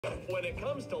When it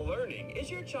comes to learning, is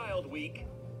your child weak?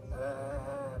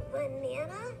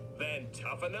 Banana? Then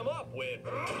toughen them up with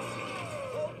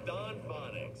Hooked on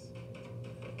Phonics.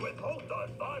 With Hooked on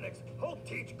Phonics, Hulk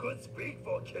teach good speak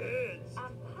for kids.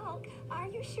 Hulk, are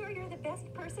you sure you're the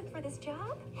best person for this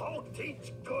job? Hulk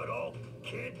teach good old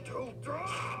kid to draw.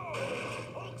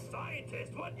 Hulk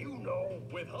scientist, what you know?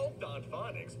 With Hooked on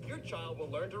Phonics, your child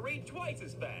will learn to read twice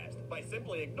as fast by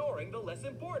simply ignoring the less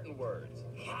important words.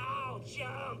 Cow,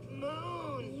 jump,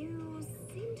 moon. You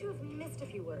seem to have missed a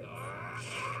few words.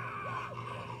 Hop,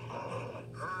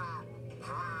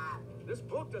 hop. This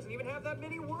book doesn't even have that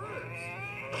many words.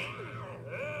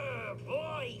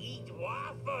 Boy, eat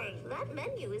waffles. That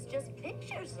menu is just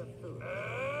pictures of food.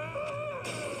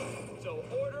 So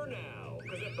order now,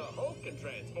 because if the Hulk can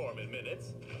transform in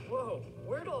minutes... Whoa,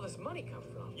 where'd all this money come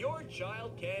from? Your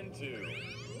child can too.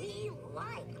 We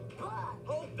like books.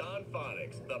 Hooked on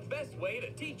Phonics, the best way to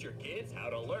teach your kids how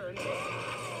to learn